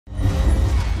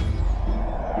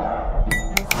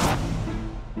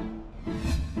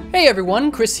Hey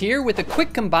everyone, Chris here with a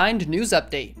quick combined news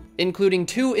update, including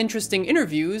 2 interesting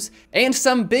interviews and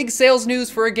some big sales news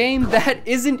for a game that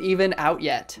isn't even out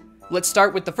yet. Let's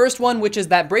start with the first one, which is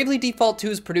that Bravely Default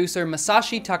 2's producer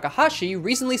Masashi Takahashi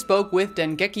recently spoke with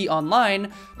Dengeki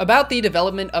Online about the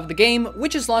development of the game,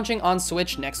 which is launching on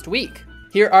Switch next week.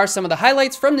 Here are some of the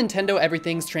highlights from Nintendo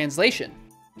Everything's translation.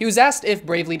 He was asked if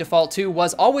Bravely Default 2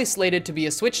 was always slated to be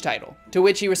a Switch title, to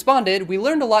which he responded, "We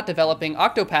learned a lot developing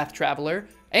Octopath Traveler,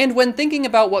 and when thinking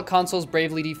about what consoles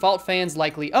Bravely Default fans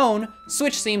likely own,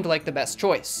 Switch seemed like the best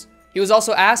choice." He was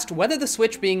also asked whether the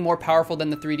Switch being more powerful than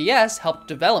the 3DS helped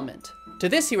development. To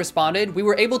this he responded, "We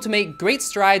were able to make great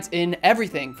strides in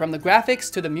everything from the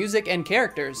graphics to the music and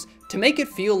characters to make it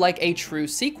feel like a true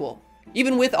sequel.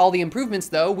 Even with all the improvements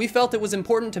though, we felt it was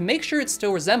important to make sure it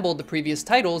still resembled the previous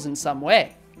titles in some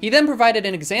way." He then provided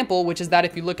an example, which is that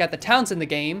if you look at the towns in the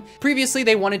game, previously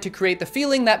they wanted to create the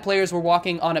feeling that players were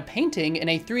walking on a painting in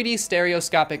a 3D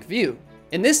stereoscopic view.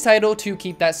 In this title, to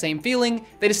keep that same feeling,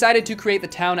 they decided to create the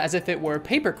town as if it were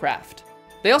papercraft.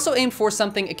 They also aimed for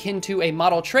something akin to a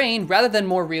model train rather than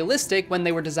more realistic when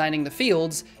they were designing the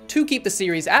fields, to keep the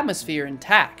series' atmosphere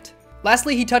intact.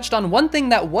 Lastly, he touched on one thing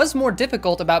that was more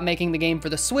difficult about making the game for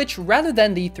the Switch rather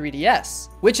than the 3DS,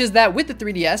 which is that with the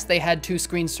 3DS they had 2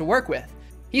 screens to work with.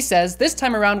 He says, "This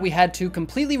time around we had to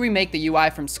completely remake the UI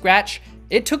from scratch.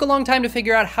 It took a long time to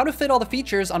figure out how to fit all the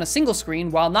features on a single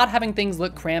screen while not having things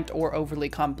look cramped or overly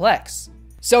complex."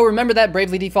 So remember that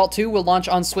Bravely Default 2 will launch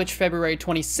on Switch February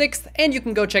 26th, and you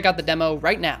can go check out the demo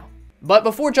right now. But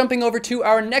before jumping over to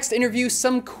our next interview,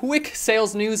 some quick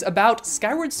sales news about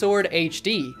Skyward Sword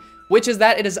HD, which is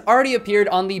that it has already appeared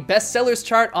on the bestsellers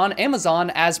chart on Amazon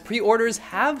as pre-orders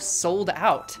have sold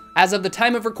out. As of the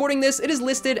time of recording this, it is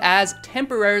listed as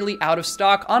temporarily out of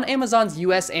stock on Amazon's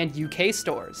US and UK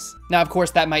stores. Now, of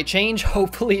course, that might change,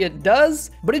 hopefully it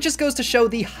does, but it just goes to show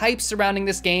the hype surrounding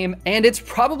this game, and it's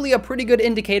probably a pretty good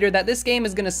indicator that this game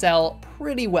is gonna sell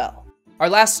pretty well. Our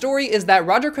last story is that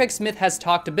Roger Craig Smith has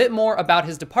talked a bit more about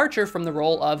his departure from the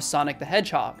role of Sonic the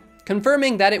Hedgehog,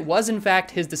 confirming that it was in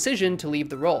fact his decision to leave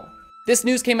the role. This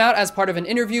news came out as part of an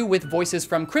interview with Voices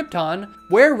from Krypton,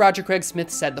 where Roger Craig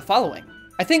Smith said the following.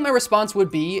 "I think my response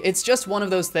would be, it's just one of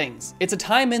those things. It's a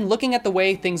time in looking at the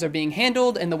way things are being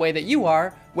handled and the way that you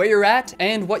are, where you're at,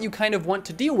 and what you kind of want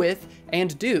to deal with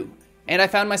and do. And I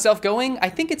found myself going, I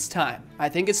think it's time. I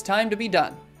think it's time to be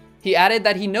done." He added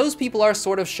that he knows people are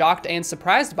sort of shocked and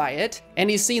surprised by it, and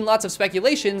he's seen lots of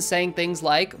speculation saying things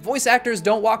like, "Voice actors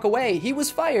don't walk away, he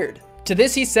was fired." To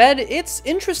this he said, "It's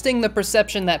interesting the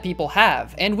perception that people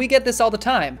have, and we get this all the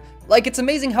time. Like, it's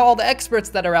amazing how all the experts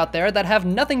that are out there that have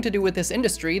nothing to do with this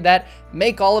industry that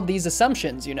make all of these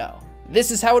assumptions, you know. This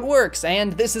is how it works,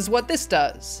 and this is what this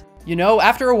does. You know,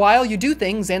 after a while you do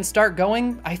things and start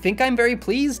going, I think I'm very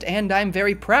pleased, and I'm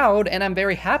very proud, and I'm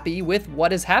very happy with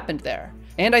what has happened there.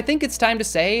 And I think it's time to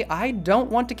say, I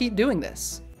don't want to keep doing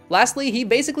this." Lastly, he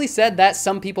basically said that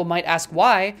some people might ask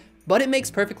why, but it makes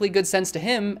perfectly good sense to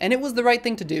him, and it was the right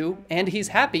thing to do, and he's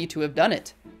happy to have done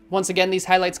it. Once again, these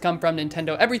highlights come from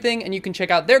Nintendo Everything, and you can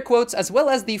check out their quotes as well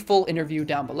as the full interview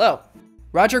down below.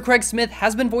 Roger Craig Smith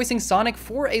has been voicing Sonic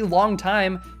for a long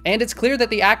time, and it's clear that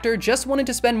the actor just wanted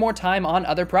to spend more time on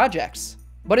other projects.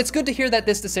 But it's good to hear that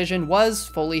this decision was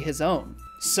fully his own.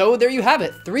 So there you have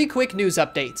it, 3 quick news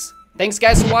updates. Thanks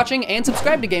guys for watching, and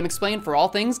subscribe to Game Explain for all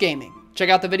things gaming. Check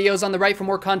out the videos on the right for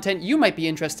more content you might be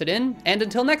interested in, and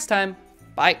until next time,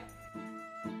 bye.